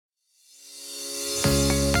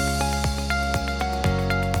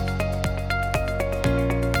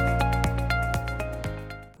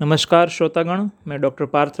नमस्कार श्रोतागण, मैं डॉक्टर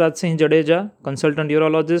पार्थराज जडेजा, कंसल्टेंट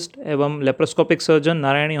यूरोलॉजिस्ट एवं laparoscopic surgeon,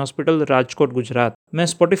 Narayani hospital, Rajkot, Gujarat. मैं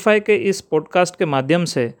स्पॉटिफाई के इस पॉडकास्ट के माध्यम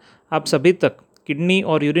से आप सभी तक किडनी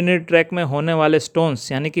और यूरिनरी ट्रैक में होने वाले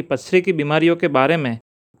स्टोन्स यानी कि पथरी की बीमारियों के बारे में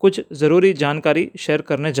कुछ ज़रूरी जानकारी शेयर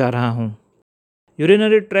करने जा रहा हूँ।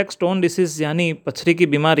 यूरिनरी ट्रैक स्टोन डिसीज़ यानी पथरी की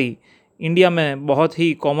बीमारी इंडिया में बहुत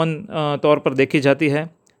ही कॉमन तौर पर देखी जाती है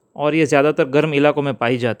और ये ज़्यादातर गर्म इलाकों में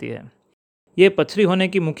पाई जाती है। ये पथरी होने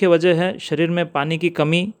की मुख्य वजह है शरीर में पानी की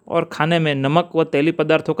कमी और खाने में नमक व तेली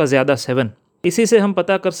पदार्थों का ज़्यादा सेवन। इसी से हम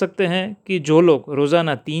पता कर सकते हैं कि जो लोग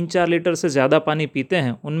रोज़ाना 3-4 लीटर से ज़्यादा पानी पीते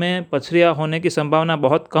हैं उनमें पथरियाँ होने की संभावना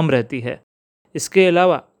बहुत कम रहती है। इसके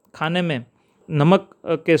अलावा खाने में नमक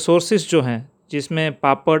के सोर्सेज जो हैं, जिसमें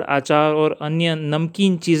पापड़, अचार और अन्य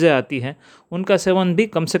नमकीन चीज़ें आती हैं, उनका सेवन भी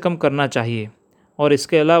कम से कम करना चाहिए। और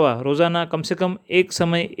इसके अलावा रोज़ाना कम से कम एक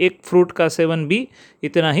समय एक फ्रूट का सेवन भी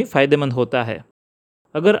इतना ही फ़ायदेमंद होता है।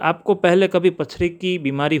 अगर आपको पहले कभी पथरी की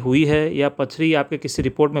बीमारी हुई है या पथरी आपके किसी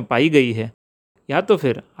रिपोर्ट में पाई गई है, या तो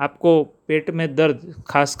फिर आपको पेट में दर्द,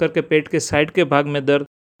 खास करके पेट के साइड के भाग में दर्द,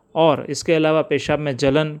 और इसके अलावा पेशाब में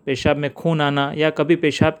जलन, पेशाब में खून आना या कभी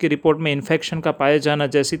पेशाब की रिपोर्ट में इन्फेक्शन का पाए जाना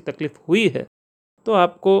जैसी तकलीफ हुई है, तो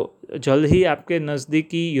आपको जल्द ही आपके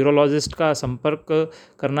नज़दीकी यूरोलॉजिस्ट का संपर्क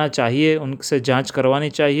करना चाहिए, उनसे जांच करवानी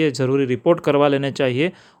चाहिए, ज़रूरी रिपोर्ट करवा लेने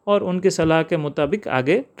चाहिए और उनकी सलाह के मुताबिक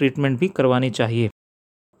आगे ट्रीटमेंट भी करवानी चाहिए।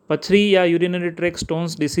 पथरी या यूरिनरी ट्रैक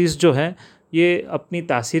स्टोन्स डिसीज़ जो है, ये अपनी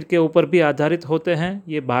तासीर के ऊपर भी आधारित होते हैं।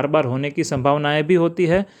 ये बार बार होने की संभावनाएं भी होती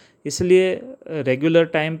है, इसलिए रेगुलर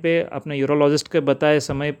टाइम पे अपने यूरोलॉजिस्ट के बताए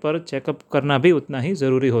समय पर चेकअप करना भी उतना ही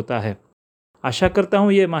ज़रूरी होता है। आशा करता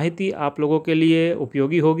हूँ ये माहिती आप लोगों के लिए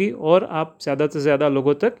उपयोगी होगी और आप ज़्यादा से ज़्यादा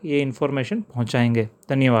लोगों तक ये इन्फॉर्मेशन पहुँचाएंगे।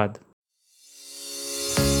 धन्यवाद।